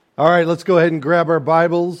All right, let's go ahead and grab our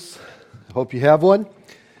Bibles. Hope you have one.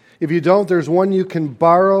 If you don't, there's one you can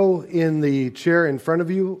borrow in the chair in front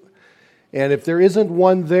of you. And if there isn't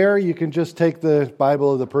one there, you can just take the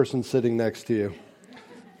Bible of the person sitting next to you.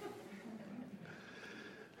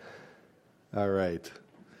 All right.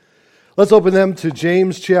 Let's open them to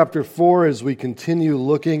James chapter 4 as we continue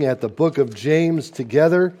looking at the book of James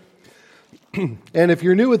together. And if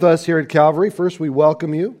you're new with us here at Calvary, first we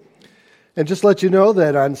welcome you. And just let you know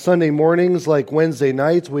that on Sunday mornings, like Wednesday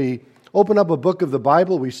nights, we open up a book of the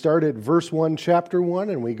Bible. We start at verse 1, chapter 1,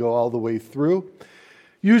 and we go all the way through.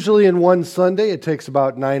 Usually in one Sunday, it takes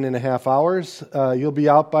about 9.5 hours. You'll be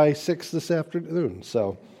out by 6 this afternoon.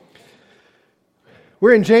 So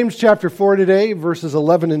we're in James chapter 4 today, verses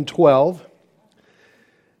 11 and 12.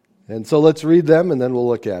 And so let's read them, and then we'll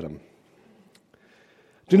look at them.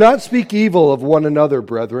 Do not speak evil of one another,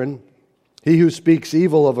 brethren. He who speaks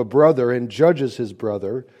evil of a brother and judges his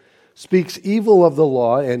brother speaks evil of the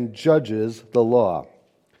law and judges the law.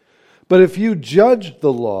 But if you judge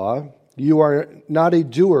the law, you are not a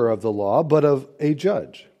doer of the law, but of a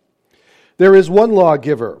judge. There is one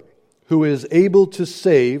lawgiver who is able to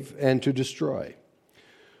save and to destroy.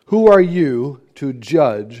 Who are you to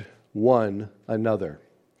judge one another?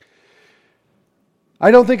 I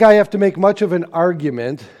don't think I have to make much of an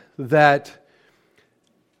argument that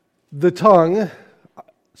the tongue,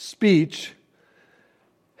 speech,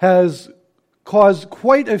 has caused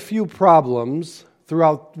quite a few problems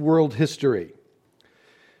throughout world history.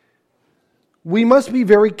 We must be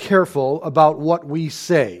very careful about what we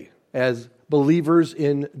say as believers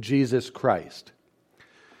in Jesus Christ.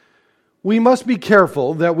 We must be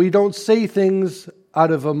careful that we don't say things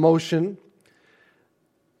out of emotion,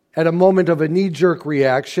 at a moment of a knee-jerk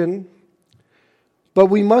reaction, but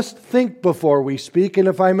we must think before we speak, and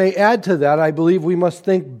if I may add to that, I believe we must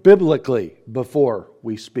think biblically before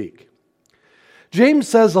we speak. James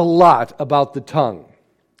says a lot about the tongue.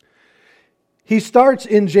 He starts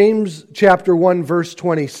in James chapter 1, verse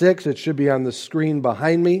 26. It should be on the screen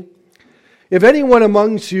behind me. If anyone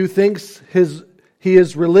amongst you thinks he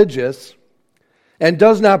is religious and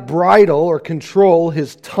does not bridle or control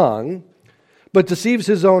his tongue, but deceives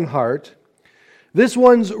his own heart, this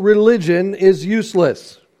one's religion is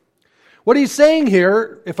useless. What he's saying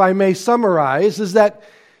here, if I may summarize, is that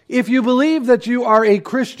if you believe that you are a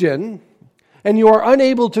Christian and you are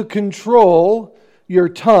unable to control your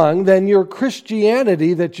tongue, then your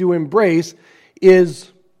Christianity that you embrace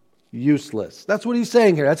is useless. That's what he's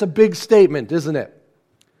saying here. That's a big statement, isn't it?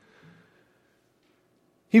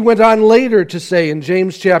 He went on later to say in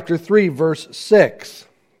James chapter 3, verse 6,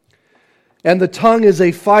 and the tongue is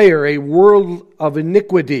a fire, a world of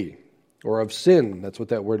iniquity, or of sin. That's what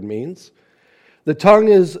that word means. The tongue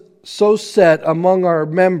is so set among our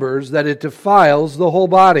members that it defiles the whole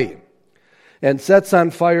body and sets on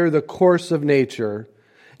fire the course of nature,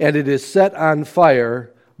 and it is set on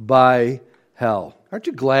fire by hell. Aren't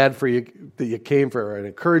you glad that you came for an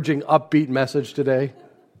encouraging, upbeat message today?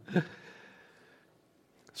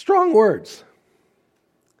 Strong words.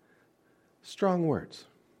 Strong words.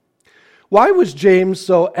 Why was James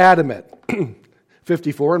so adamant?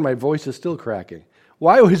 54, and my voice is still cracking.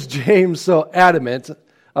 Why was James so adamant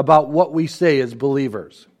about what we say as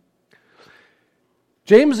believers?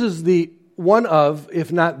 James is the one of,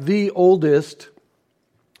 if not the oldest,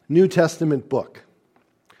 New Testament book.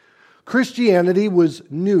 Christianity was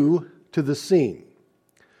new to the scene.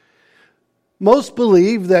 Most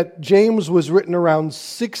believe that James was written around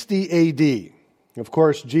 60 A.D., Of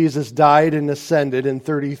course, Jesus died and ascended in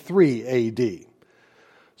 33 A.D.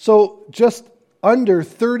 So just under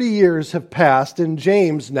 30 years have passed, and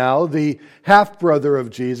James now, the half-brother of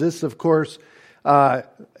Jesus, of course, a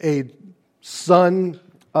son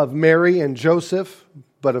of Mary and Joseph,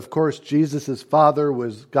 but of course Jesus' father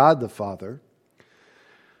was God the Father.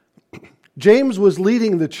 James was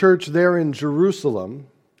leading the church there in Jerusalem,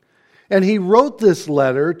 and he wrote this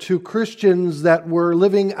letter to Christians that were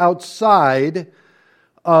living outside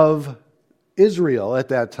of Israel at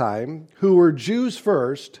that time, who were Jews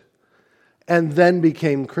first and then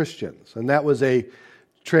became Christians. And that was a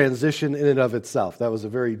transition in and of itself. That was a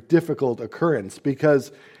very difficult occurrence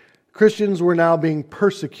because Christians were now being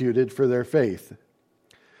persecuted for their faith.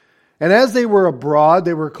 And as they were abroad,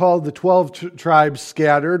 they were called the 12 tribes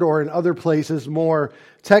scattered, or in other places, more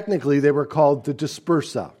technically, they were called the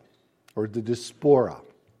dispersa, or the diaspora.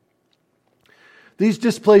 These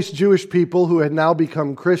displaced Jewish people who had now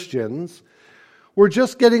become Christians were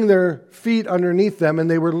just getting their feet underneath them, and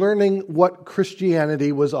they were learning what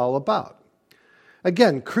Christianity was all about.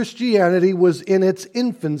 Again, Christianity was in its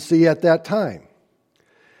infancy at that time.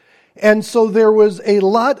 And so there was a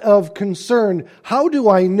lot of concern. How do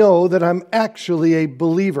I know that I'm actually a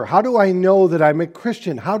believer? How do I know that I'm a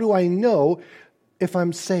Christian? How do I know if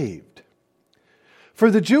I'm saved? For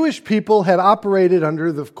the Jewish people had operated under,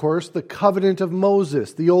 of course, the covenant of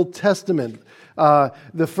Moses, the Old Testament,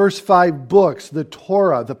 the first 5 books, the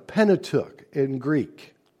Torah, the Pentateuch in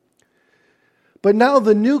Greek. But now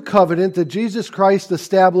the new covenant that Jesus Christ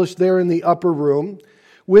established there in the upper room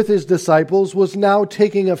with his disciples was now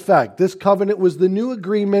taking effect. This covenant was the new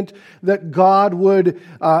agreement that God would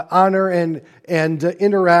honor and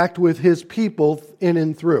interact with his people in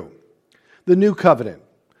and through. The new covenant,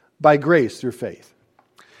 by grace through faith.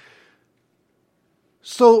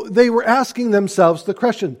 So they were asking themselves the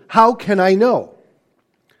question, how can I know?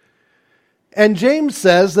 And James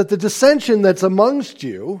says that the dissension that's amongst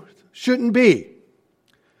you shouldn't be.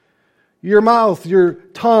 Your mouth, your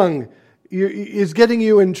tongue is getting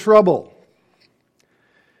you in trouble.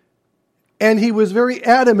 And he was very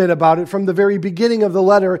adamant about it from the very beginning of the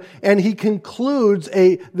letter, and he concludes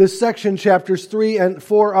this section, chapters 3 and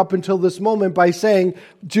 4 up until this moment, by saying,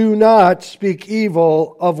 do not speak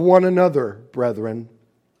evil of one another, brethren.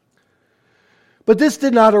 But this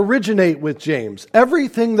did not originate with James.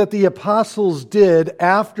 Everything that the apostles did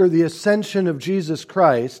after the ascension of Jesus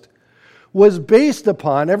Christ was based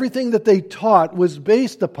upon, everything that they taught was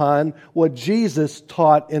based upon what Jesus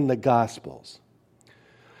taught in the Gospels.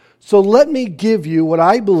 So let me give you what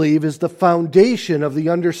I believe is the foundation of the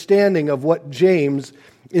understanding of what James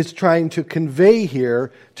is trying to convey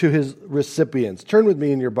here to his recipients. Turn with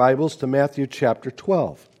me in your Bibles to Matthew chapter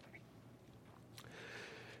 12.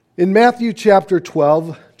 In Matthew chapter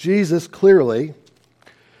 12, Jesus clearly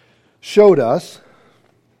showed us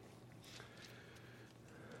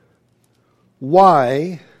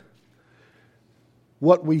why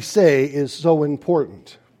what we say is so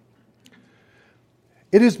important.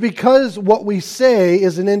 It is because what we say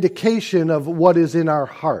is an indication of what is in our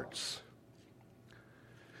hearts.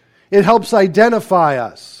 It helps identify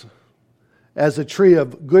us as a tree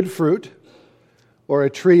of good fruit or a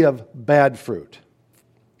tree of bad fruit.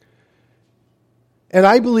 And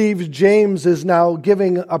I believe James is now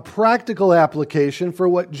giving a practical application for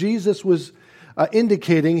what Jesus was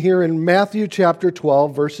indicating here in Matthew chapter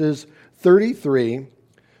 12, verses 33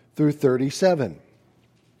 through 37.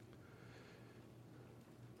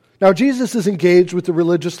 Now, Jesus is engaged with the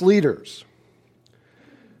religious leaders.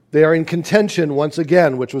 They are in contention once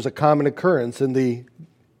again, which was a common occurrence in the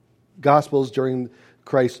Gospels during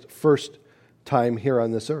Christ's first time here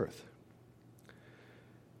on this earth.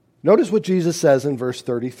 Notice what Jesus says in verse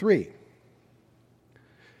 33.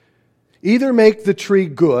 Either make the tree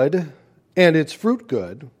good and its fruit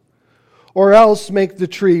good, or else make the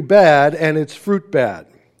tree bad and its fruit bad.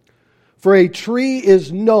 For a tree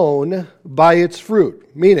is known by its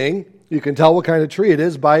fruit, meaning you can tell what kind of tree it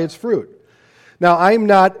is by its fruit. Now, I'm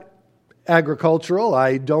not agricultural.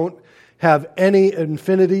 I don't have any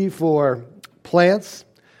affinity for plants.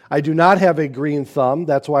 I do not have a green thumb.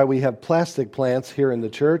 That's why we have plastic plants here in the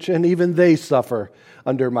church, and even they suffer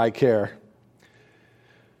under my care.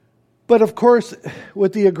 But of course,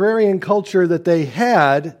 with the agrarian culture that they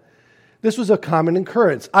had, this was a common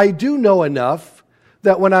occurrence. I do know enough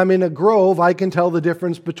that when I'm in a grove, I can tell the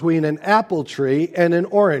difference between an apple tree and an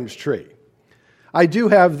orange tree. I do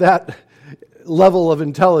have that level of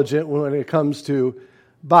intelligence when it comes to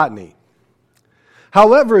botany.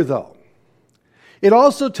 However, though, it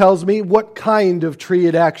also tells me what kind of tree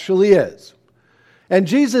it actually is. And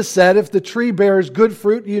Jesus said, if the tree bears good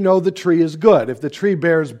fruit, you know the tree is good. If the tree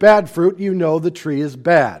bears bad fruit, you know the tree is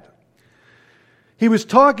bad. He was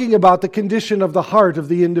talking about the condition of the heart of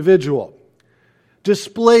the individual,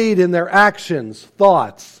 displayed in their actions,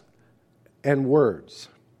 thoughts, and words.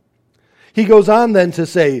 He goes on then to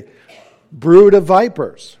say, brood of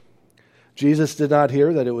vipers. Jesus did not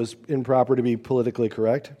hear that it was improper to be politically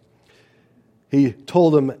correct. He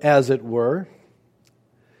told them, as it were,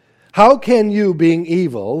 how can you, being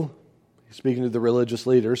evil, speaking to the religious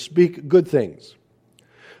leaders, speak good things?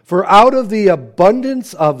 For out of the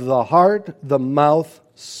abundance of the heart, the mouth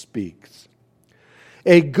speaks.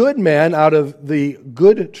 A good man out of the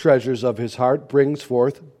good treasures of his heart brings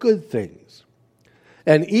forth good things.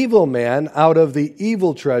 An evil man out of the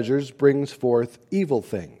evil treasures brings forth evil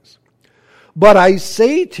things. But I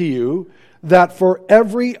say to you that for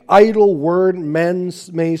every idle word men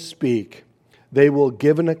may speak, they will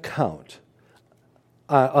give an account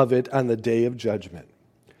of it on the day of judgment.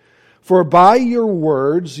 For by your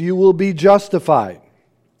words you will be justified,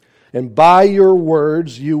 and by your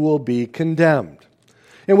words you will be condemned.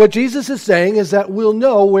 And what Jesus is saying is that we'll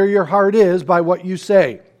know where your heart is by what you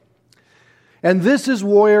say. And this is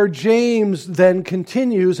where James then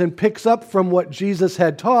continues and picks up from what Jesus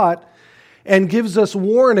had taught and gives us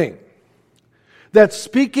warning that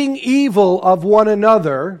speaking evil of one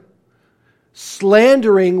another,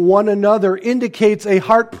 slandering one another, indicates a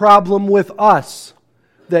heart problem with us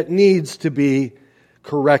that needs to be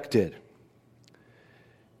corrected.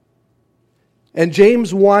 And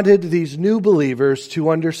James wanted these new believers to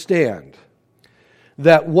understand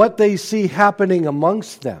that what they see happening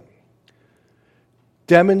amongst them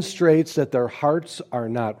demonstrates that their hearts are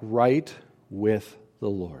not right with the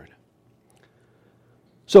Lord.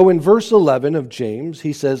 So in verse 11 of James,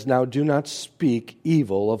 he says, "Now do not speak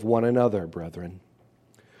evil of one another, brethren.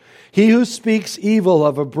 He who speaks evil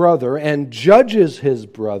of a brother and judges his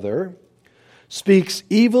brother speaks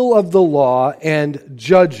evil of the law and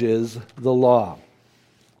judges the law."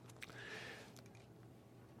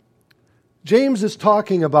 James is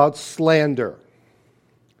talking about slander.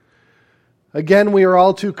 Again, we are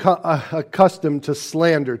all too accustomed to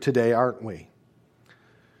slander today, aren't we?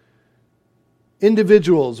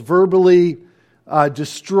 Individuals verbally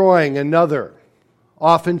destroying another,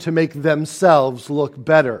 often to make themselves look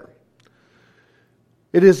better.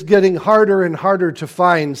 It is getting harder and harder to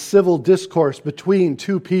find civil discourse between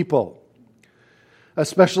two people,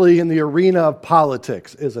 especially in the arena of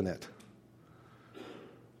politics, isn't it?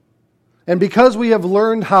 And because we have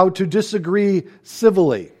learned how to disagree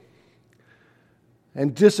civilly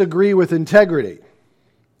and disagree with integrity,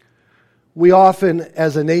 we often,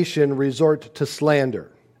 as a nation, resort to slander.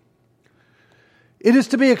 It is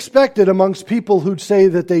to be expected amongst people who say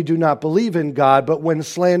that they do not believe in God, but when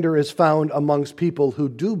slander is found amongst people who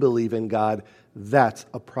do believe in God, that's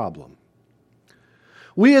a problem.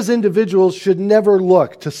 We as individuals should never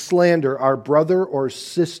look to slander our brother or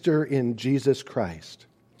sister in Jesus Christ.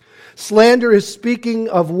 Slander is speaking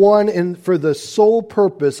of one for the sole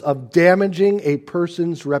purpose of damaging a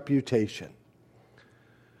person's reputation.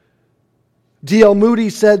 D.L.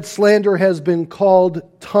 Moody said slander has been called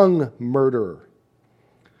tongue murder,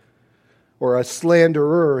 or a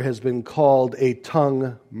slanderer has been called a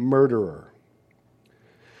tongue murderer.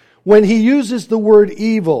 When he uses the word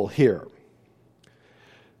evil here,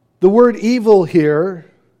 the word evil here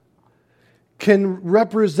can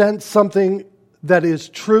represent something that is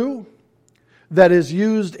true, that is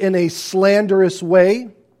used in a slanderous way,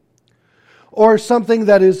 or something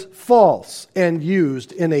that is false and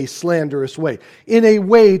used in a slanderous way, in a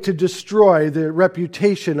way to destroy the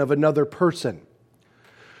reputation of another person.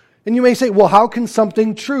 And you may say, well, how can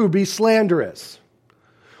something true be slanderous?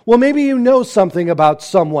 Well, maybe you know something about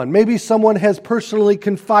someone. Maybe someone has personally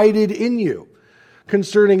confided in you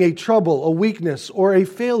concerning a trouble, a weakness, or a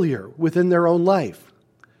failure within their own life.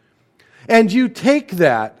 And you take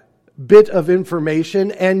that bit of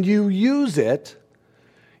information and you use it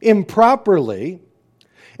improperly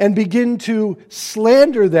and begin to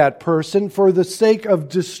slander that person for the sake of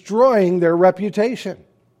destroying their reputation.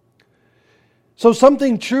 So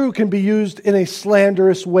something true can be used in a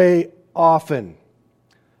slanderous way often,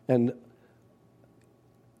 and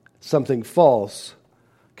something false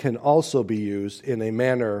can also be used in a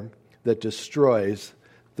manner that destroys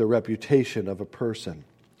the reputation of a person.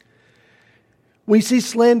 We see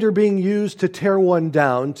slander being used to tear one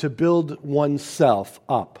down, to build oneself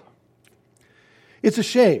up. It's a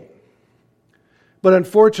shame, but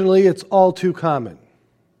unfortunately it's all too common.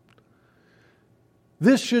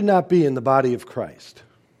 This should not be in the body of Christ.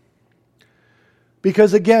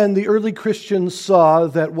 Because again, the early Christians saw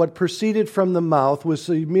that what proceeded from the mouth was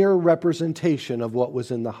a mere representation of what was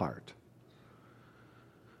in the heart.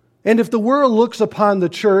 And if the world looks upon the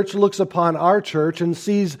church, looks upon our church, and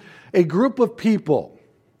sees a group of people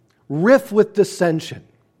riff with dissension,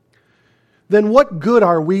 then what good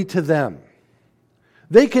are we to them?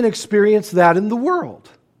 They can experience that in the world.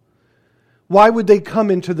 Why would they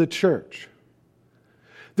come into the church?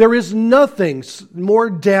 There is nothing more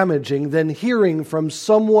damaging than hearing from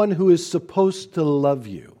someone who is supposed to love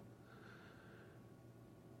you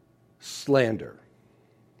slander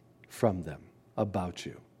from them about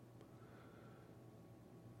you.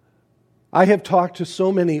 I have talked to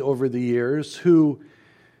so many over the years who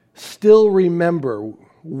still remember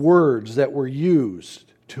words that were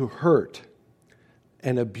used to hurt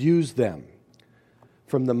and abuse them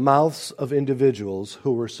from the mouths of individuals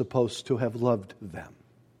who were supposed to have loved them.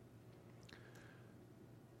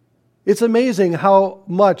 It's amazing how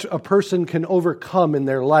much a person can overcome in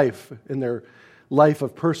their life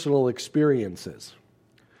of personal experiences.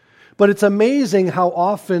 But it's amazing how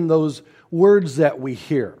often those words that we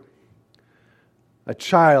hear, a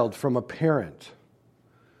child from a parent,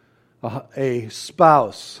 a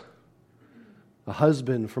spouse, a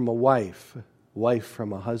husband from a wife, wife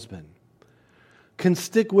from a husband, can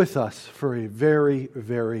stick with us for a very,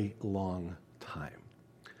 very long time.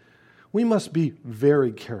 We must be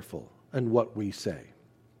very careful in what we say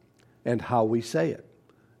and how we say it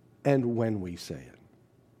and when we say it.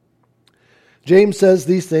 James says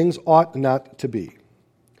these things ought not to be.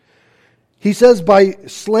 He says by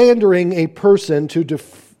slandering a person to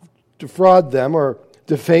defraud them or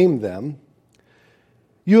defame them,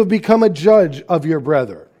 you have become a judge of your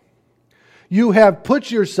brother. You have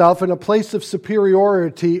put yourself in a place of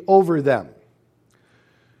superiority over them.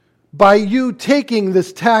 By you taking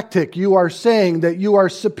this tactic, you are saying that you are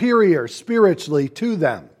superior spiritually to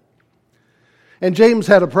them. And James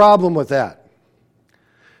had a problem with that.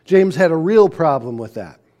 James had a real problem with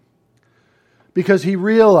that. Because he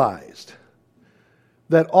realized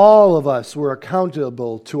that all of us were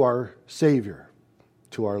accountable to our Savior,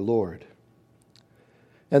 to our Lord,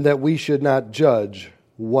 and that we should not judge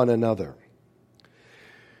one another.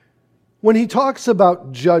 When he talks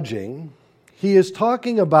about judging, he is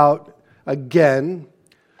talking about, again,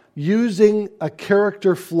 using a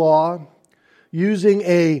character flaw, using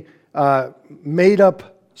a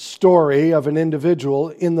made-up story of an individual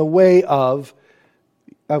in the way of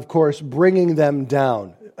course, bringing them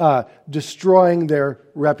down, destroying their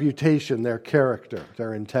reputation, their character,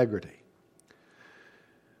 their integrity.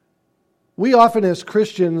 We often as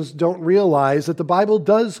Christians don't realize that the Bible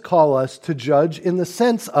does call us to judge in the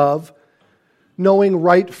sense of knowing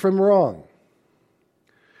right from wrong.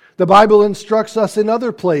 The Bible instructs us in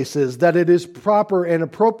other places that it is proper and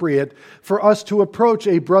appropriate for us to approach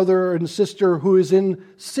a brother and sister who is in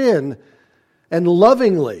sin and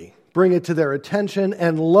lovingly bring it to their attention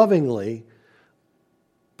and lovingly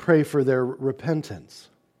pray for their repentance.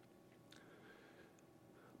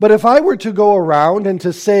 But if I were to go around and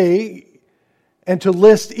to say and to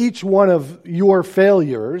list each one of your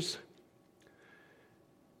failures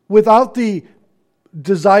without the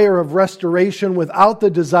desire of restoration, without the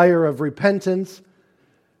desire of repentance,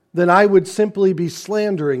 then I would simply be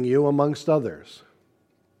slandering you amongst others.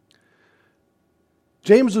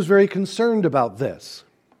 James was very concerned about this.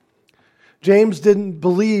 James didn't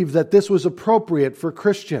believe that this was appropriate for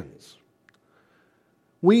Christians.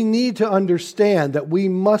 We need to understand that we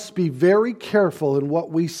must be very careful in what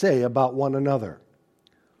we say about one another.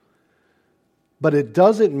 But it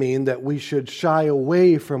doesn't mean that we should shy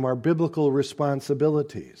away from our biblical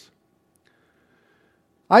responsibilities.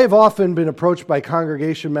 I have often been approached by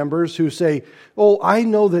congregation members who say, "Oh, I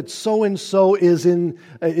know that so-and-so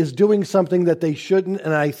is doing something that they shouldn't,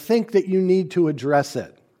 and I think that you need to address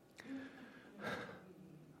it."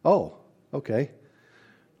 Oh, okay.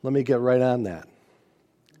 Let me get right on that.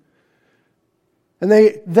 And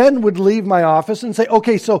they then would leave my office and say,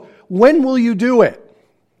 "Okay, so when will you do it?"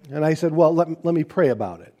 And I said, "Well, let me pray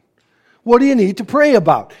about it." What do you need to pray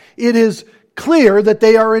about? It is clear that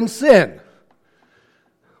they are in sin.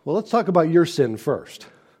 Well, let's talk about your sin first.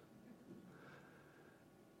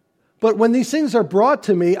 But when these things are brought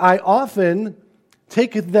to me, I often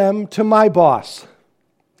take them to my boss.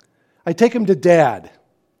 I take them to Dad.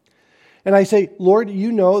 And I say, "Lord,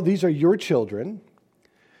 you know these are your children.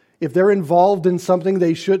 If they're involved in something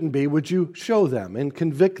they shouldn't be, would you show them and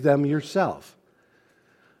convict them yourself?"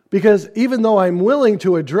 Because even though I'm willing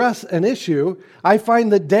to address an issue, I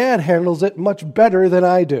find that Dad handles it much better than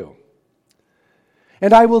I do.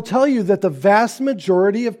 And I will tell you that the vast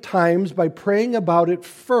majority of times, by praying about it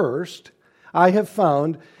first, I have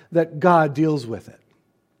found that God deals with it.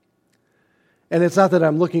 And it's not that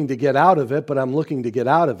I'm looking to get out of it, but I'm looking to get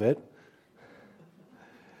out of it.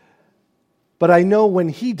 But I know when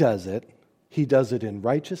He does it in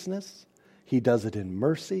righteousness, He does it in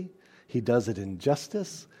mercy, He does it in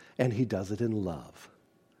justice, and He does it in love.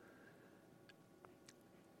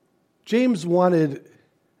 James wanted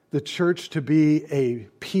the church to be a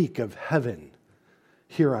peak of heaven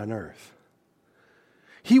here on earth.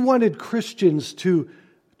 He wanted Christians to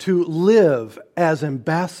live as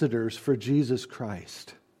ambassadors for Jesus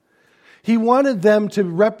Christ. He wanted them to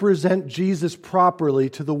represent Jesus properly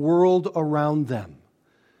to the world around them.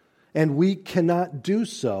 And we cannot do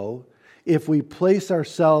so if we place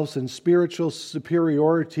ourselves in spiritual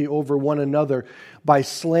superiority over one another by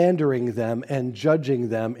slandering them and judging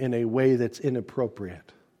them in a way that's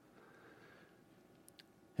inappropriate.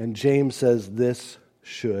 And James says this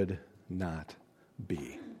should not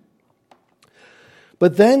be.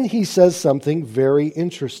 But then he says something very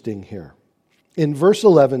interesting here. In verse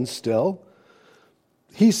 11 still,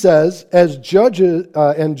 he says,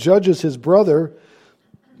 judges his brother,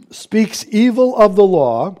 speaks evil of the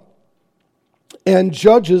law, and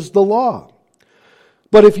judges the law.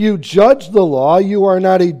 But if you judge the law, you are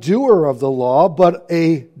not a doer of the law, but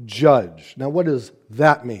a judge. Now, what does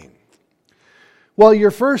that mean? Well,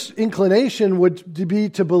 your first inclination would be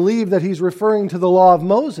to believe that he's referring to the law of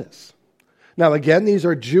Moses. Now, again, these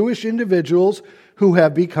are Jewish individuals who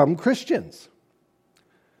have become Christians.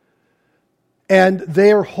 And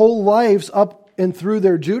their whole lives up and through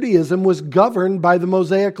their Judaism was governed by the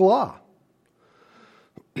Mosaic law.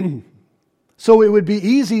 So it would be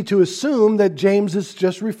easy to assume that James is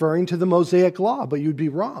just referring to the Mosaic law, but you'd be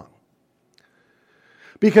wrong.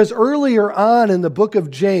 Because earlier on in the book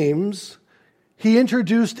of James, he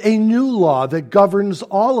introduced a new law that governs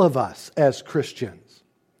all of us as Christians.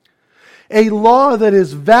 A law that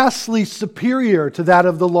is vastly superior to that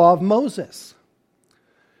of the law of Moses.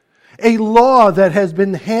 A law that has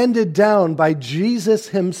been handed down by Jesus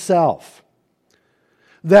himself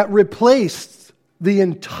that replaced the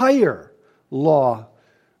entire law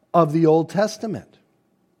of the Old Testament.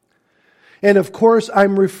 And of course,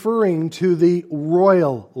 I'm referring to the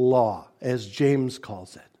royal law, as James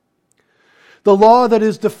calls it. The law that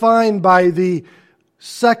is defined by the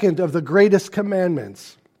second of the greatest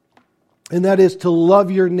commandments, and that is to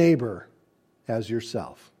love your neighbor as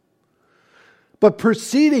yourself. But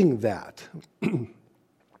preceding that,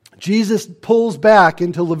 Jesus pulls back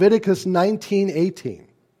into Leviticus 19:18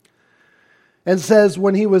 and says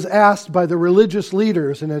when he was asked by the religious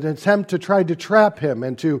leaders in an attempt to try to trap him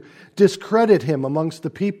and to discredit him amongst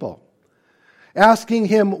the people, asking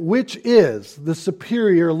him which is the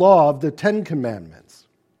superior law of the 10 Commandments.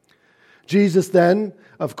 Jesus then,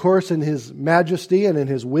 of course, in his majesty and in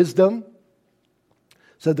his wisdom,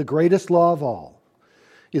 said the greatest law of all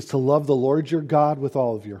is to love the Lord your God with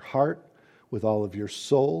all of your heart, with all of your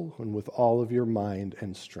soul, and with all of your mind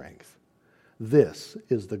and strength. This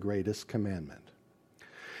is the greatest commandment.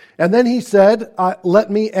 And then he said,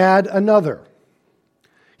 let me add another.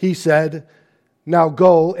 He said, now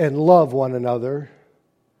go and love one another.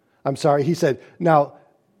 He said, now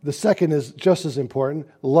the second is just as important.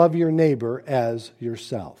 Love your neighbor as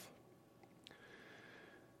yourself.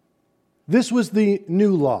 This was the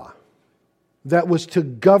new law that was to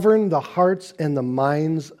govern the hearts and the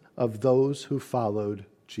minds of those who followed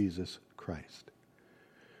Jesus Christ.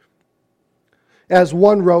 As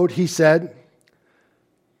one wrote, he said,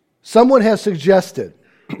 someone has suggested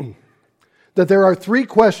that there are 3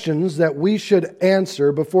 questions that we should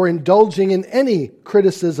answer before indulging in any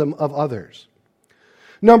criticism of others.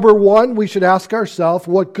 Number 1, we should ask ourselves,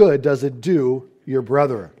 what good does it do your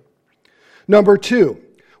brethren? Number 2,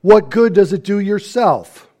 what good does it do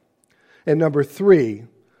yourself? And number 3,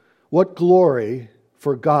 what glory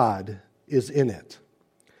for God is in it?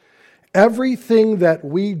 Everything that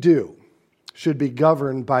we do should be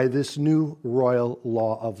governed by this new royal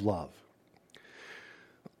law of love.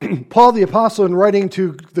 Paul the Apostle, in writing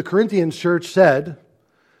to the Corinthian church, said,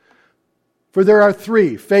 for there are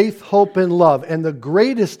 3, faith, hope, and love, and the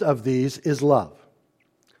greatest of these is love.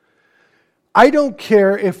 I don't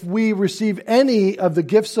care if we receive any of the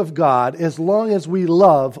gifts of God as long as we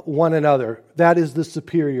love one another. That is the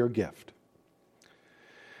superior gift.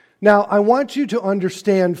 Now, I want you to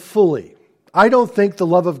understand fully, I don't think the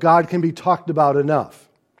love of God can be talked about enough.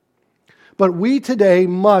 But we today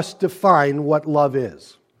must define what love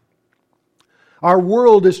is. Our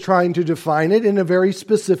world is trying to define it in a very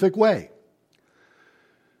specific way.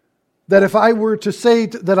 That if I were to say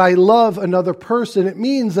that I love another person, it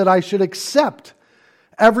means that I should accept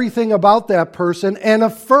everything about that person and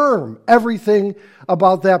affirm everything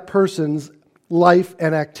about that person's life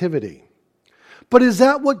and activity. But is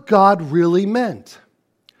that what God really meant?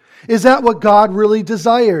 Is that what God really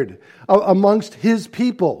desired amongst his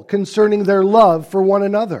people concerning their love for one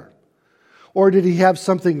another? Or did he have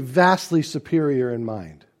something vastly superior in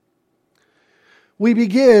mind? We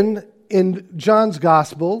begin in John's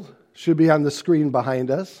Gospel, should be on the screen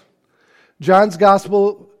behind us. John's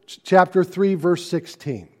Gospel, chapter 3, verse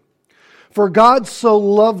 16. For God so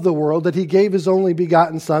loved the world that he gave his only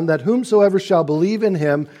begotten Son, that whomsoever shall believe in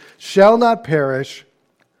him shall not perish,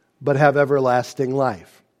 but have everlasting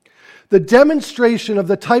life. The demonstration of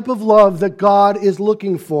the type of love that God is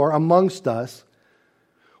looking for amongst us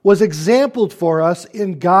was exampled for us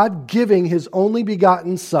in God giving his only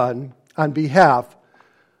begotten Son on behalf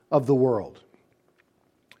of the world.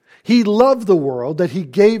 He loved the world that he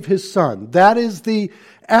gave his Son. That is the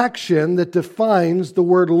action that defines the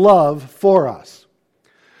word love for us.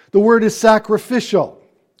 The word is sacrificial.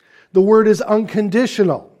 The word is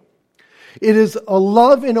unconditional. It is a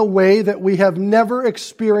love in a way that we have never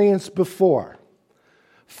experienced before.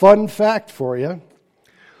 Fun fact for you.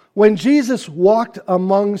 When Jesus walked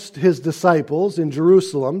amongst his disciples in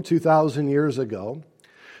Jerusalem 2,000 years ago,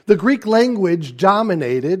 The Greek language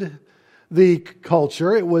dominated the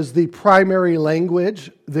culture. It was the primary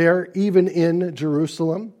language there, even in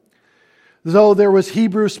Jerusalem. Though there was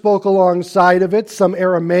Hebrew spoke alongside of it, some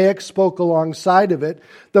Aramaic spoke alongside of it,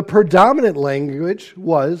 the predominant language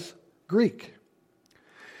was Greek.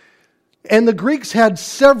 And the Greeks had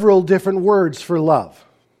several different words for love.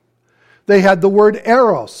 They had the word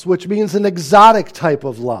eros, which means an exotic type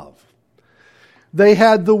of love. They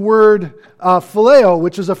had the word phileo,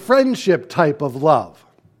 which is a friendship type of love.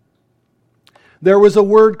 There was a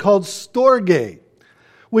word called storge,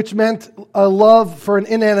 which meant a love for an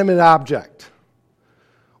inanimate object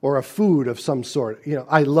or a food of some sort.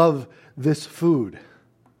 I love this food.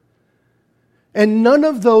 And none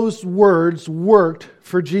of those words worked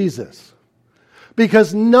for Jesus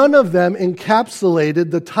because none of them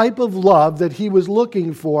encapsulated the type of love that he was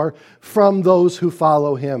looking for from those who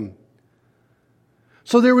follow him.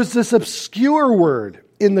 So there was this obscure word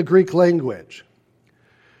in the Greek language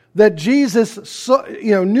that Jesus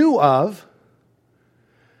knew of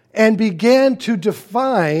and began to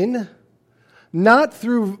define, not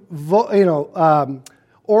through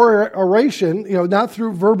oration, not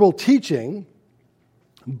through verbal teaching,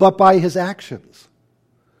 but by his actions.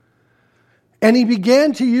 And he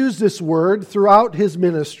began to use this word throughout his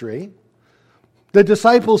ministry. The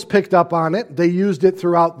disciples picked up on it. They used it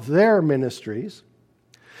throughout their ministries.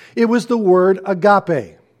 It was the word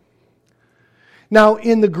agape. Now,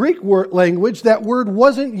 in the Greek language, that word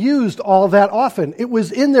wasn't used all that often. It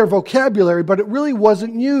was in their vocabulary, but it really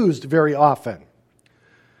wasn't used very often.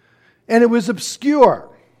 And it was obscure,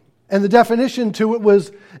 and the definition to it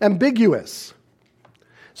was ambiguous.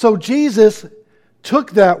 So Jesus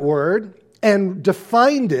took that word and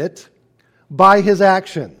defined it by his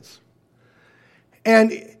actions.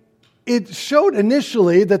 And it showed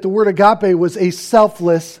initially that the word agape was a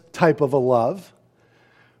selfless type of a love.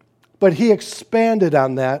 But he expanded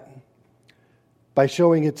on that by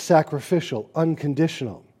showing it sacrificial,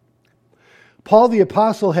 unconditional. Paul the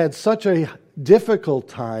Apostle had such a difficult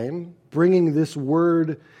time bringing this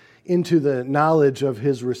word into the knowledge of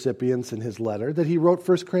his recipients in his letter that he wrote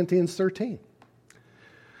 1 Corinthians 13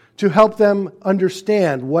 to help them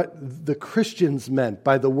understand what the Christians meant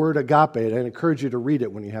by the word agape. And I encourage you to read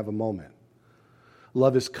it when you have a moment.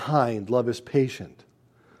 Love is kind, love is patient.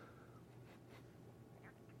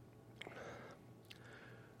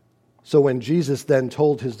 So when Jesus then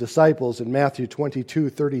told his disciples in Matthew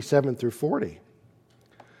 22:37 through 40,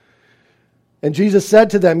 and Jesus said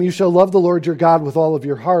to them, "You shall love the Lord your God with all of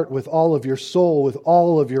your heart, with all of your soul, with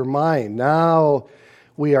all of your mind." Now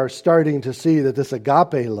we are starting to see that this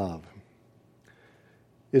agape love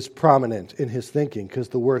is prominent in his thinking because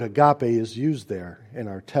the word agape is used there in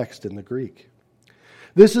our text in the Greek.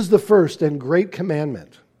 This is the first and great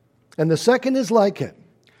commandment, and the second is like it.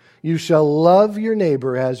 You shall love your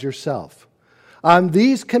neighbor as yourself. On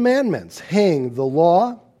these commandments hang the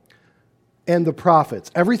law and the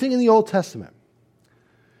prophets. Everything in the Old Testament.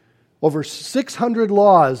 Over 600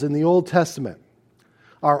 laws in the Old Testament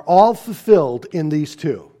are all fulfilled in these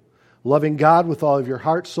two. Loving God with all of your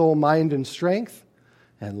heart, soul, mind, and strength,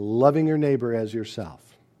 and loving your neighbor as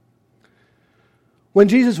yourself. When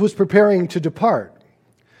Jesus was preparing to depart,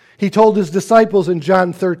 he told his disciples in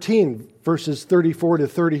John 13, verses 34 to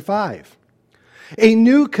 35, "A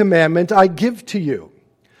new commandment I give to you,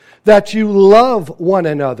 that you love one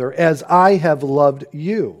another as I have loved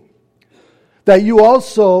you, that you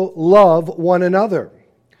also love one another.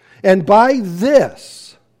 And by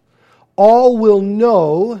this, all will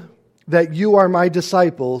know that you are my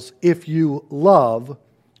disciples if you love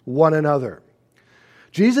one another."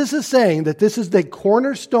 Jesus is saying that this is the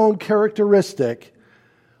cornerstone characteristic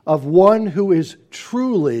of one who is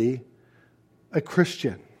truly a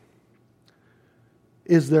Christian,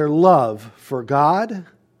 is their love for God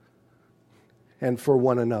and for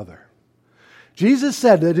one another. Jesus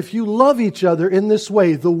said that if you love each other in this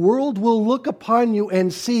way, the world will look upon you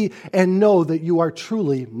and see and know that you are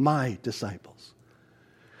truly my disciples.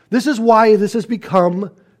 This is why this has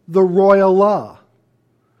become the royal law.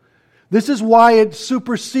 This is why it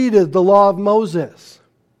superseded the law of Moses.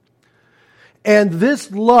 And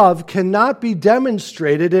this love cannot be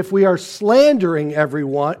demonstrated if we are slandering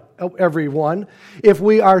everyone, if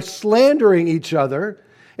we are slandering each other,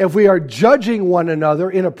 if we are judging one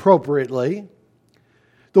another inappropriately.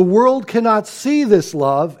 The world cannot see this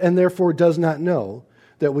love and therefore does not know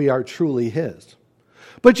that we are truly his.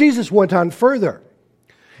 But Jesus went on further.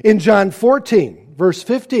 In John 14, verse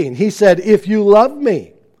 15, he said, "If you love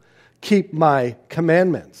me, keep my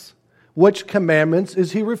commandments." Which commandments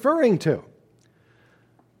is he referring to?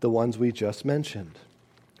 The ones we just mentioned.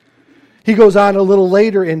 He goes on a little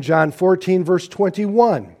later in John 14, verse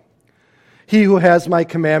 21. He who has my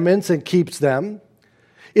commandments and keeps them,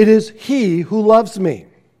 it is he who loves me.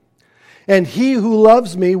 And he who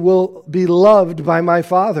loves me will be loved by my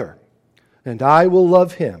Father, and I will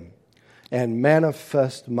love him and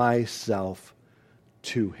manifest myself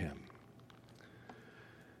to him.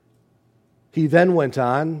 He then went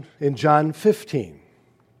on in John 15,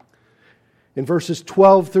 in verses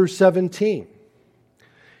 12 through 17.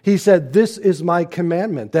 He said, "This is my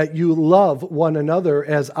commandment, that you love one another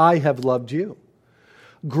as I have loved you.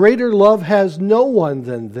 Greater love has no one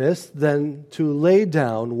than this, than to lay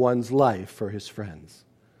down one's life for his friends.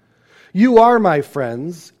 You are my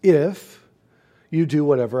friends if you do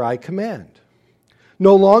whatever I command.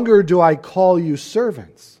 No longer do I call you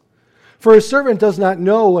servants, for a servant does not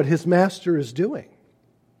know what his master is doing.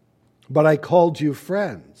 But I called you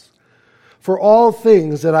friends, for all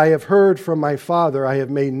things that I have heard from my Father I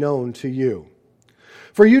have made known to you.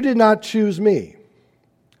 For you did not choose me,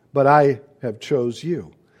 but I have chose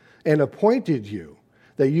you and appointed you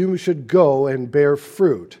that you should go and bear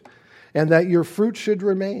fruit, and that your fruit should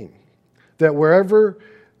remain, that whatever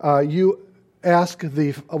you ask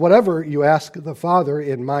the Father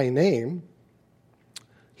in my name,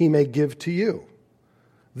 he may give to you.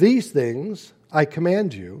 These things I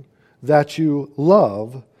command you, that you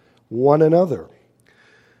love one another."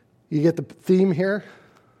 You get the theme here?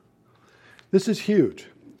 This is huge.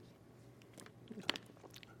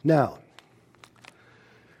 Now,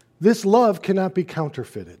 this love cannot be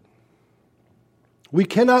counterfeited. We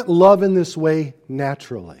cannot love in this way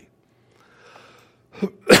naturally.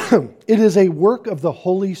 It is a work of the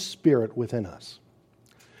Holy Spirit within us.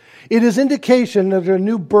 It is indication that a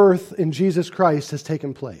new birth in Jesus Christ has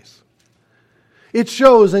taken place. It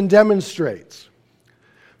shows and demonstrates.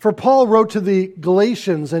 For Paul wrote to the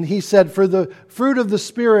Galatians and he said, "For the fruit of the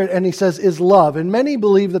Spirit," and he says, "is love." And many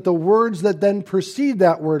believe that the words that then precede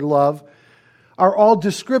that word love are all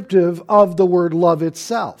descriptive of the word love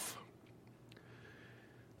itself.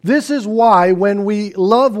 This is why when we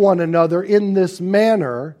love one another in this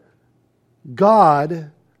manner, God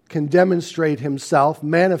can demonstrate himself,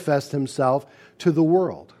 manifest himself to the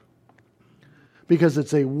world. Because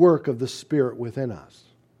it's a work of the Spirit within us.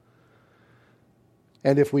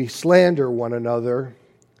 And if we slander one another,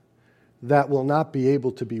 that will not be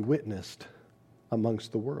able to be witnessed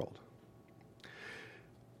amongst the world.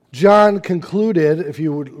 John concluded, if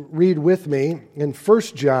you would read with me, in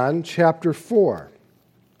 1 John chapter 4.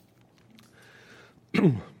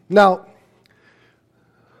 Now,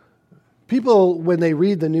 people, when they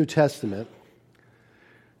read the New Testament,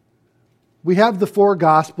 we have the four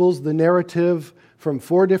Gospels, the narrative from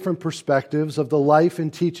four different perspectives of the life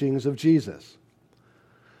and teachings of Jesus.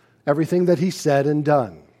 Everything that he said and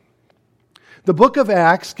done. The book of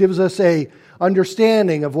Acts gives us an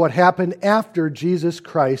understanding of what happened after Jesus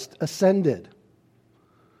Christ ascended.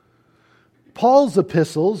 Paul's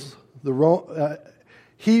epistles,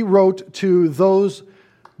 he wrote to those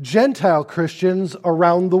Gentile Christians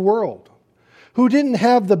around the world who didn't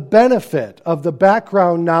have the benefit of the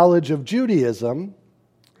background knowledge of Judaism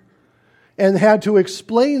and had to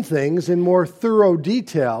explain things in more thorough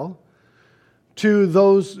detail to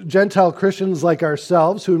those Gentile Christians like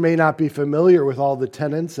ourselves who may not be familiar with all the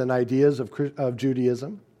tenets and ideas of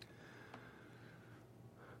Judaism.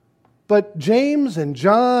 But James and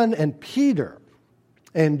John and Peter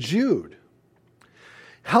and Jude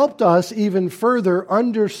helped us even further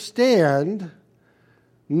understand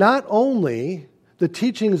not only the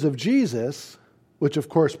teachings of Jesus, which of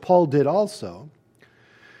course Paul did also,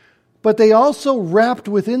 but they also wrapped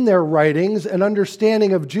within their writings an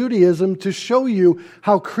understanding of Judaism to show you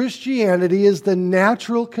how Christianity is the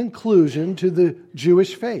natural conclusion to the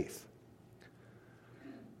Jewish faith.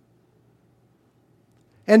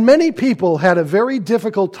 And many people had a very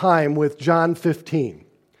difficult time with John 15.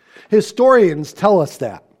 Historians tell us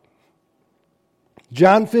that.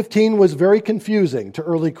 John 15 was very confusing to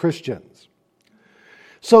early Christians.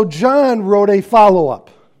 So John wrote a follow-up,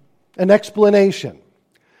 an explanation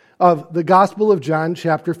of the Gospel of John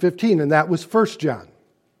chapter 15, and that was 1 John.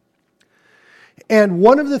 And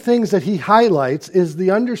one of the things that he highlights is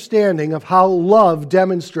the understanding of how love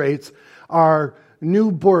demonstrates our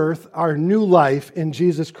new birth, our new life in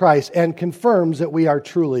Jesus Christ, and confirms that we are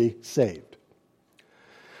truly saved.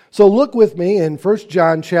 So look with me in 1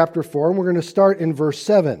 John chapter 4, and we're going to start in verse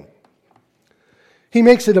 7. He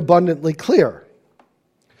makes it abundantly clear.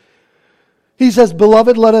 He says,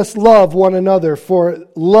 "Beloved, let us love one another, for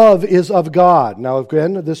love is of God." Now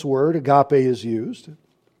again, this word, agape, is used.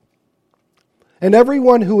 "And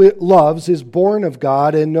everyone who loves is born of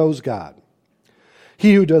God and knows God.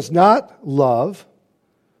 He who does not love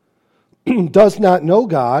does not know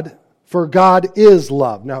God, for God is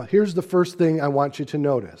love. Now, here's the first thing I want you to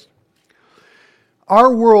notice.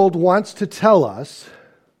 Our world wants to tell us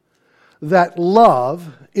that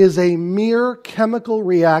love is a mere chemical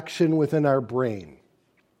reaction within our brain.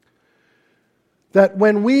 That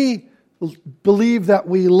when we believe that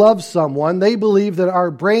we love someone, they believe that our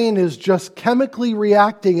brain is just chemically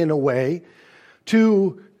reacting in a way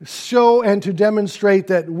to show and to demonstrate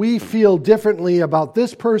that we feel differently about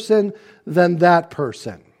this person than that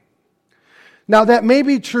person. Now, that may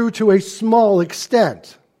be true to a small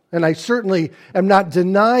extent, and I certainly am not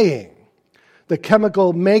denying the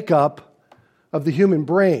chemical makeup of the human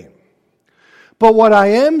brain. But what I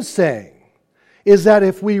am saying is that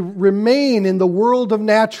if we remain in the world of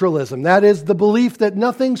naturalism, that is, the belief that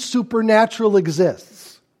nothing supernatural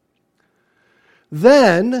exists,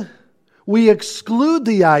 then we exclude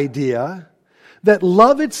the idea that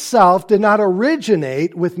love itself did not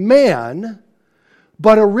originate with man,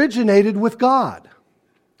 but originated with God.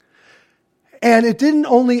 And it didn't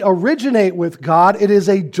only originate with God, it is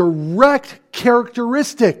a direct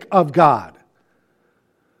characteristic of God.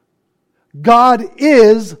 God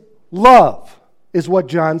is love, is what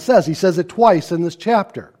John says. He says it twice in this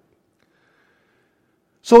chapter.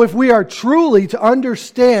 So if we are truly to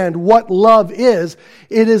understand what love is,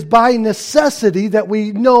 it is by necessity that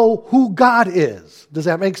we know who God is. Does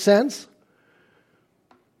that make sense?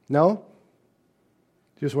 No?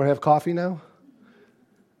 You just want to have coffee now?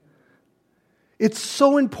 It's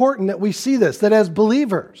so important that we see this, that as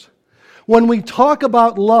believers, when we talk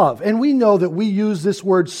about love, and we know that we use this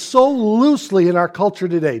word so loosely in our culture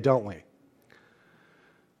today, don't we?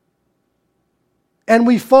 And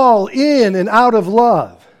we fall in and out of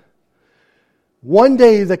love. One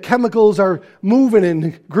day the chemicals are moving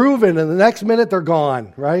and grooving, and the next minute they're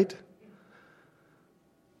gone, right?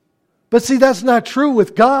 But see, that's not true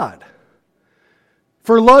with God.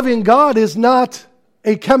 For loving God is not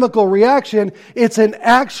a chemical reaction, it's an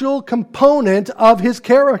actual component of His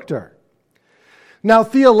character. Now,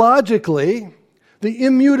 theologically, the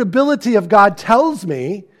immutability of God tells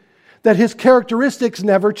me that His characteristics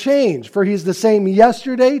never change, for He's the same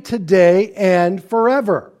yesterday, today, and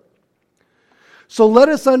forever. So let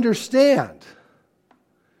us understand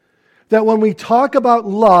that when we talk about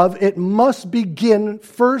love, it must begin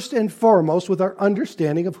first and foremost with our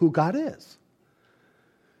understanding of who God is.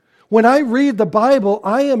 When I read the Bible,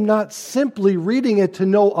 I am not simply reading it to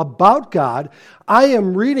know about God, I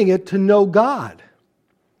am reading it to know God.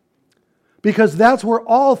 Because that's where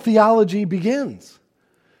all theology begins.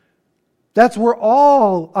 That's where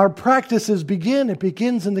all our practices begin. It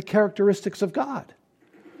begins in the characteristics of God.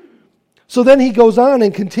 So then he goes on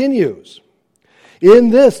and continues. In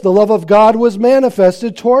this, the love of God was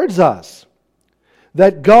manifested towards us,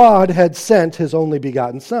 that God had sent His only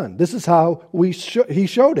begotten Son. This is how He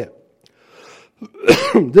showed it.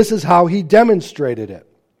 This is how He demonstrated it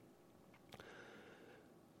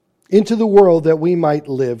into the world that we might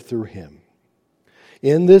live through Him.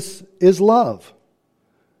 In this is love.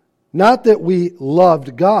 Not that we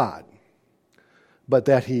loved God, but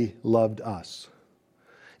that He loved us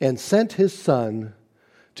and sent His Son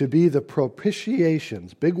to be the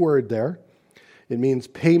propitiations. Big word there. It means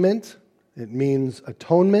payment. It means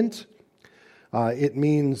atonement. It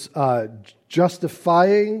means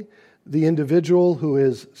justifying the individual who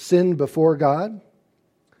has sinned before God.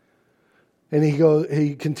 And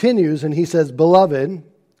he continues and he says, Beloved,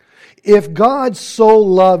 if God so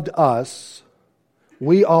loved us,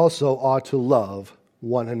 we also ought to love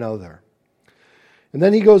one another. And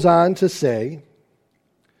then he goes on to say,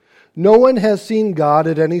 no one has seen God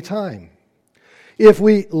at any time. If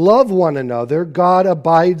we love one another, God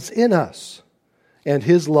abides in us, and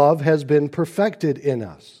His love has been perfected in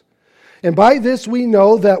us. And by this we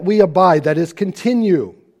know that we abide, that is,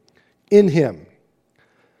 continue in Him,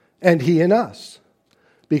 and He in us,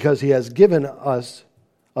 because He has given us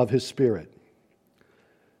of His Spirit.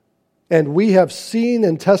 And we have seen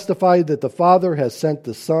and testified that the Father has sent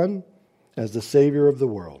the Son as the Savior of the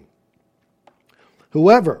world.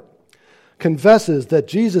 Whoever confesses that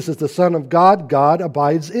Jesus is the Son of God, God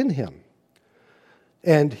abides in him,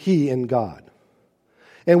 and he in God.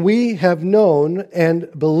 And we have known and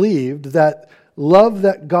believed that love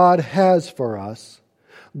that God has for us,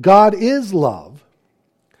 God is love,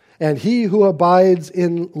 and he who abides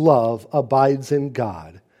in love abides in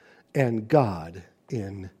God, and God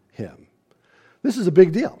in him. This is a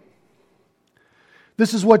big deal.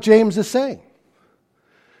 This is what James is saying.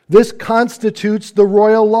 This constitutes the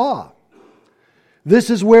royal law.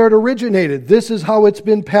 This is where it originated. This is how it's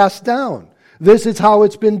been passed down. This is how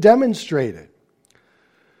it's been demonstrated.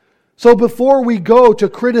 So before we go to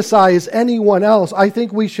criticize anyone else, I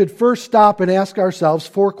think we should first stop and ask ourselves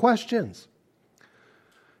 4 questions.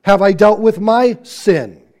 Have I dealt with my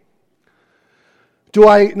sin?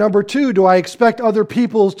 Number 2, do I expect other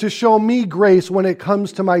people to show me grace when it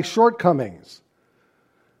comes to my shortcomings?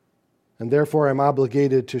 And therefore I'm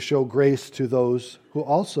obligated to show grace to those who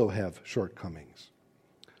also have shortcomings.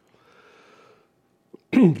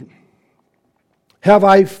 Have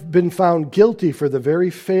I been found guilty for the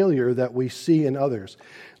very failure that we see in others?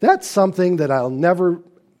 That's something that I'll never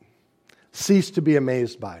cease to be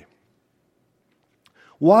amazed by.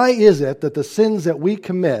 Why is it that the sins that we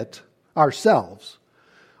commit ourselves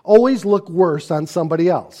always look worse on somebody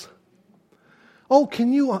else? Oh, could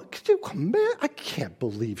you imagine? I can't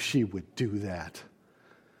believe she would do that.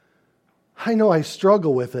 I know I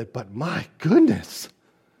struggle with it, but my goodness.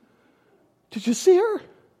 Did you see her?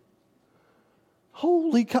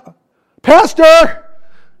 Holy cow. Pastor,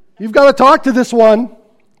 you've got to talk to this one.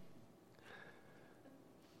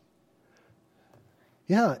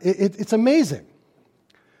 Yeah, it's amazing.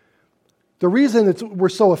 The reason we're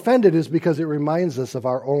so offended is because it reminds us of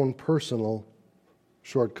our own personal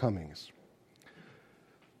shortcomings.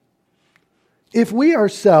 If we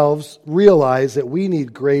ourselves realize that we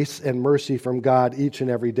need grace and mercy from God each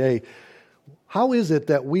and every day, how is it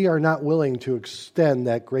that we are not willing to extend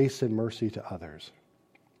that grace and mercy to others?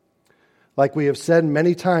 Like we have said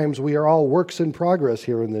many times, we are all works in progress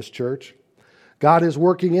here in this church. God is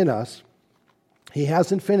working in us. He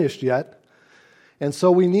hasn't finished yet. And so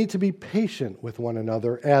we need to be patient with one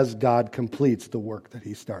another as God completes the work that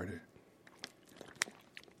He started.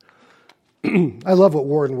 I love what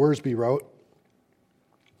Warren Wiersbe wrote.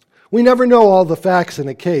 We never know all the facts in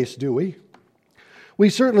a case, do we? We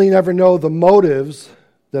certainly never know the motives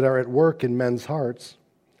that are at work in men's hearts.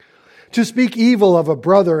 To speak evil of a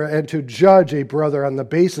brother and to judge a brother on the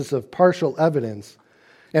basis of partial evidence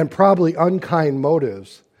and probably unkind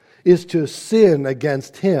motives is to sin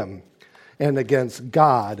against him and against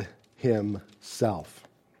God Himself.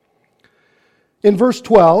 In verse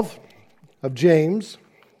 12 of James,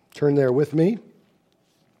 turn there with me,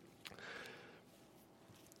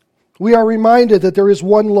 we are reminded that there is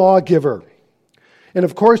one lawgiver. And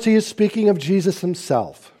of course, he is speaking of Jesus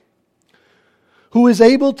Himself, who is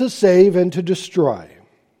able to save and to destroy.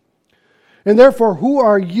 And therefore, who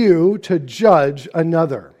are you to judge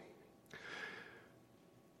another?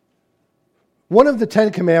 One of the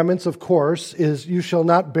 10 Commandments, of course, is you shall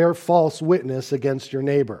not bear false witness against your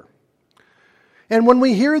neighbor. And when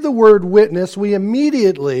we hear the word witness, we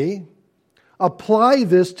immediately apply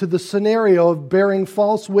this to the scenario of bearing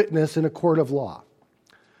false witness in a court of law.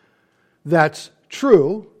 That's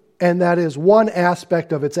true, and that is one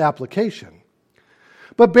aspect of its application.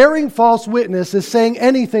 But bearing false witness is saying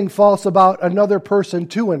anything false about another person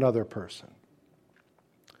to another person.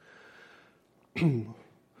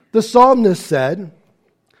 The psalmist said,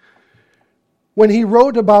 when he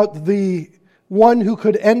wrote about the one who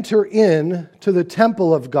could enter in to the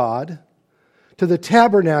temple of God, to the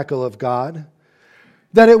tabernacle of God,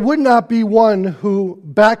 that it would not be one who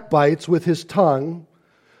backbites with his tongue,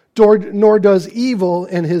 nor does evil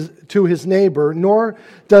to his neighbor, nor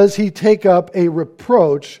does he take up a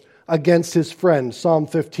reproach against his friend. Psalm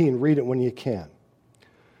 15, read it when you can.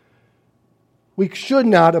 We should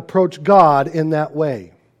not approach God in that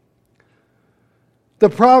way. The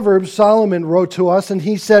Proverbs, Solomon wrote to us, and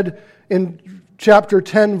he said in chapter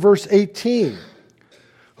 10, verse 18,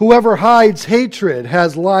 whoever hides hatred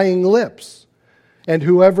has lying lips, and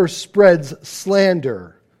whoever spreads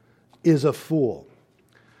slander is a fool.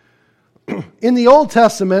 In the Old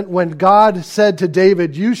Testament, when God said to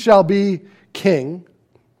David, you shall be king,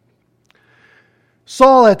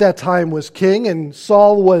 Saul at that time was king, and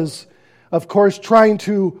Saul was, of course, trying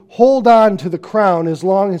to hold on to the crown as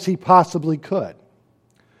long as he possibly could.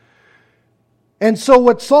 And so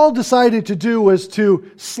what Saul decided to do was to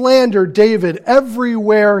slander David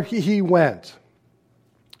everywhere he went.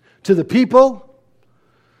 To the people,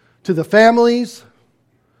 to the families,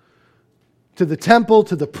 to the temple,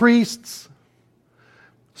 to the priests.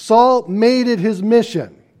 Saul made it his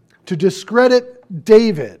mission to discredit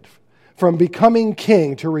David from becoming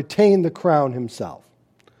king to retain the crown himself.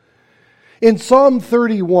 In Psalm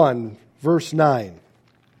 31, verse 9,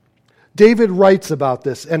 David writes about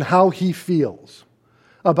this and how he feels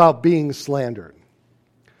about being slandered.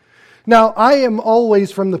 Now, I am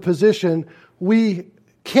always from the position we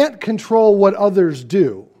can't control what others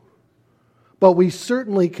do, but we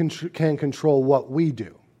certainly can control what we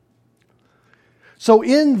do. So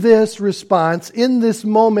in this response, in this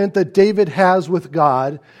moment that David has with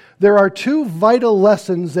God, there are two vital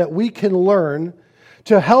lessons that we can learn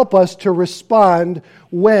to help us to respond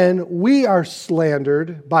when we are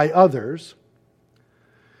slandered by others.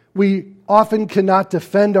 We often cannot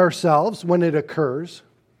defend ourselves when it occurs.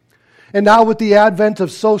 And now with the advent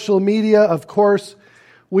of social media, of course,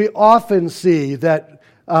 we often see that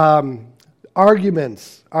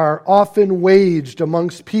arguments are often waged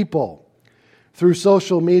amongst people through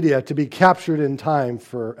social media to be captured in time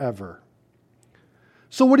forever.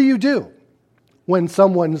 So what do you do when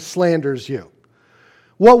someone slanders you?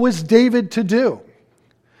 What was David to do?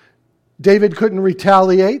 David couldn't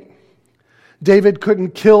retaliate. David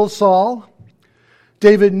couldn't kill Saul.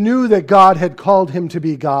 David knew that God had called him to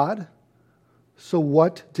be God. So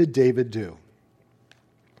what did David do?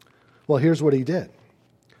 Well, here's what he did.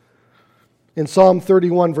 In Psalm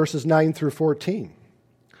 31, verses 9 through 14,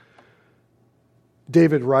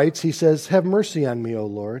 David writes, he says, "Have mercy on me, O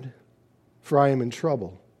Lord, for I am in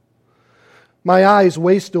trouble. My eyes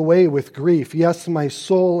waste away with grief, yes, my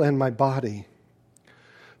soul and my body.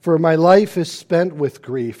 For my life is spent with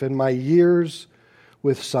grief, and my years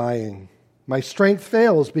with sighing. My strength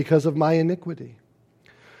fails because of my iniquity.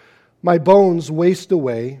 My bones waste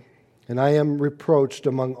away, and I am reproached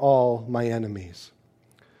among all my enemies,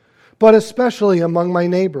 but especially among my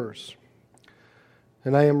neighbors,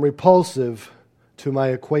 and I am repulsive to my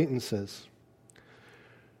acquaintances.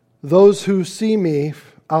 Those who see me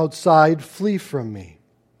outside flee from me.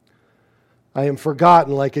 I am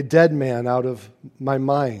forgotten like a dead man out of my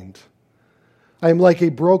mind. I am like a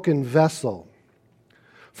broken vessel,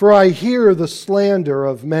 for I hear the slander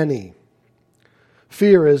of many.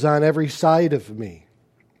 Fear is on every side of me,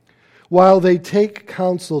 while they take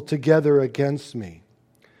counsel together against me.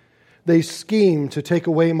 They scheme to take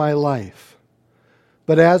away my life.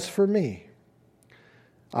 But as for me,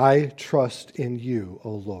 I trust in you,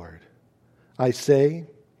 O Lord. I say,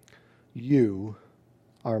 you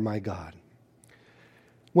are my God."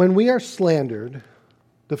 When we are slandered,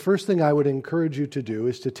 the first thing I would encourage you to do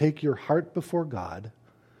is to take your heart before God.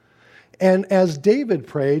 And as David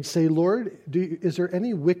prayed, say, "Lord, is there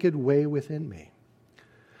any wicked way within me?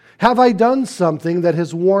 Have I done something that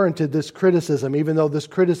has warranted this criticism, even though this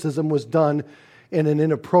criticism was done in an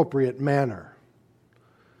inappropriate manner?"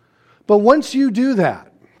 But once you do that,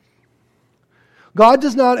 God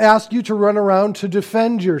does not ask you to run around to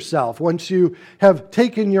defend yourself once you have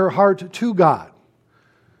taken your heart to God.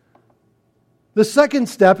 The second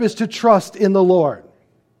step is to trust in the Lord.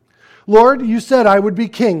 "Lord, you said I would be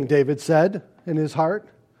king," David said in his heart.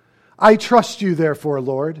 "I trust you, therefore,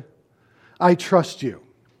 Lord. I trust you."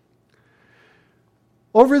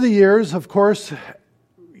 Over the years, of course,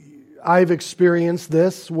 I've experienced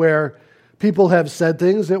this where people have said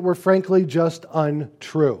things that were frankly just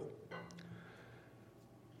untrue.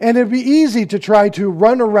 And it'd be easy to try to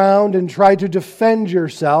run around and try to defend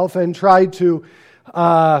yourself and try to,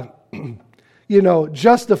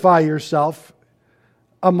 justify yourself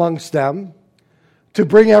amongst them, to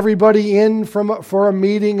bring everybody in for a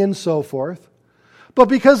meeting and so forth. But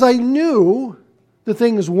because I knew the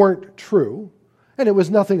things weren't true, and it was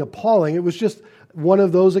nothing appalling, it was just one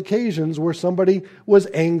of those occasions where somebody was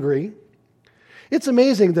angry. It's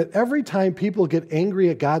amazing that every time people get angry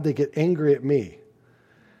at God, they get angry at me.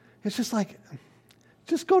 It's just like,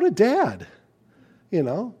 just go to Dad,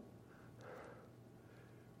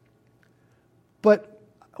 But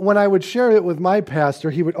when I would share it with my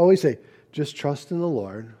pastor, he would always say, "Just trust in the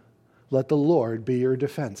Lord. Let the Lord be your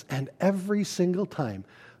defense." And every single time,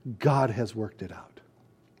 God has worked it out.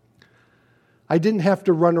 I didn't have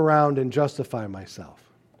to run around and justify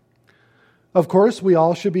myself. Of course, we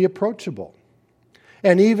all should be approachable.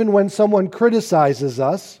 And even when someone criticizes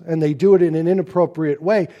us, and they do it in an inappropriate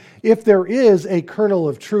way, if there is a kernel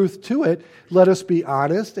of truth to it, let us be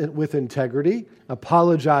honest and with integrity,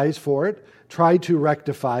 apologize for it, try to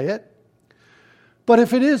rectify it. But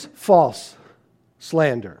if it is false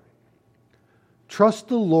slander, trust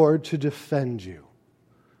the Lord to defend you.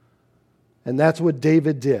 And that's what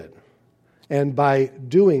David did. And by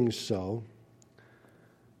doing so,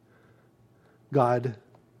 God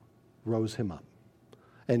rose him up.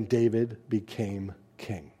 And David became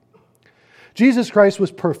king. Jesus Christ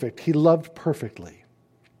was perfect. He loved perfectly.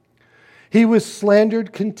 He was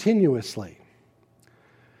slandered continuously.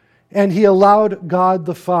 And he allowed God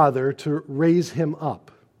the Father to raise him up.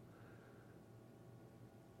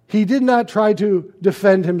 He did not try to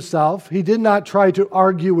defend himself. He did not try to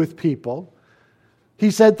argue with people. He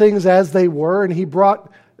said things as they were, and he brought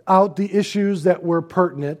out the issues that were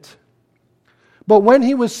pertinent. But when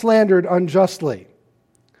he was slandered unjustly,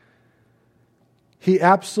 he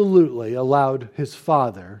absolutely allowed his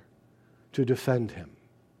Father to defend him.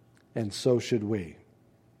 And so should we.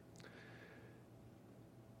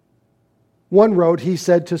 One wrote, he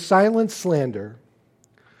said, to silence slander,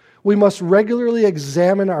 we must regularly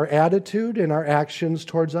examine our attitude and our actions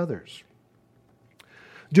towards others.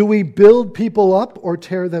 Do we build people up or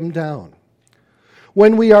tear them down?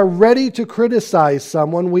 When we are ready to criticize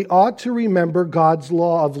someone, we ought to remember God's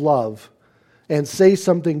law of love and say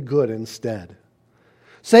something good instead.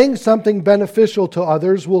 Saying something beneficial to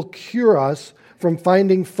others will cure us from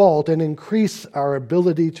finding fault and increase our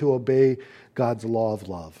ability to obey God's law of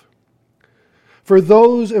love. For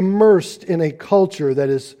those immersed in a culture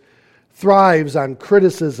that thrives on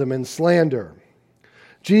criticism and slander,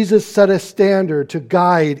 Jesus set a standard to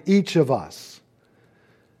guide each of us.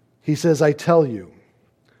 He says, I tell you,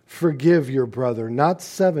 forgive your brother not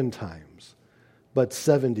 7 times, but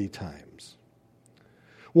 70 times.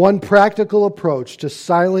 One practical approach to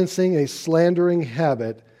silencing a slandering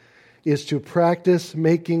habit is to practice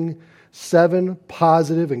making 7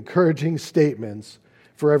 positive, encouraging statements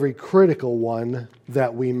for every critical one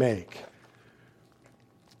that we make.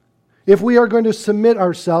 If we are going to submit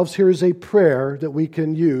ourselves, here is a prayer that we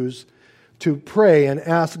can use to pray and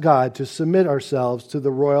ask God to submit ourselves to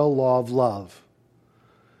the royal law of love.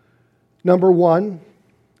 Number 1,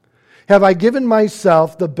 have I given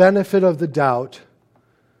myself the benefit of the doubt,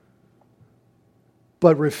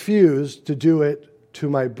 but refused to do it to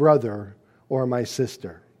my brother or my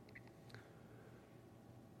sister?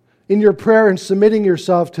 In your prayer and submitting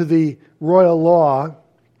yourself to the royal law,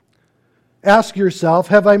 ask yourself,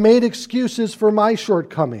 have I made excuses for my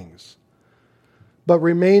shortcomings, but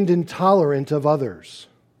remained intolerant of others?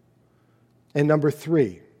 And number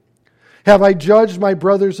 3, have I judged my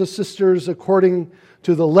brothers and sisters according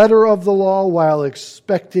to the letter of the law while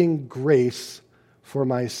expecting grace for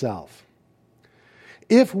myself?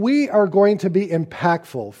 If we are going to be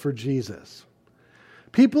impactful for Jesus,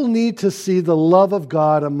 people need to see the love of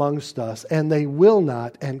God amongst us, and they will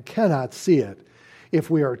not and cannot see it if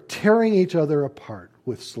we are tearing each other apart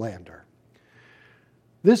with slander.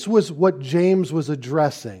 This was what James was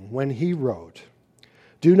addressing when he wrote,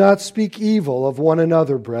 do not speak evil of one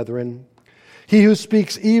another, brethren. He who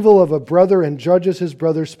speaks evil of a brother and judges his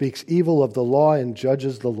brother speaks evil of the law and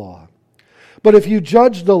judges the law. But if you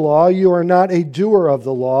judge the law, you are not a doer of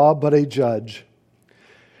the law, but a judge.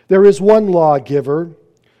 There is one lawgiver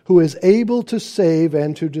who is able to save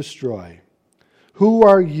and to destroy. Who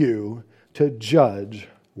are you to judge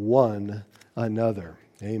one another?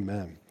 Amen.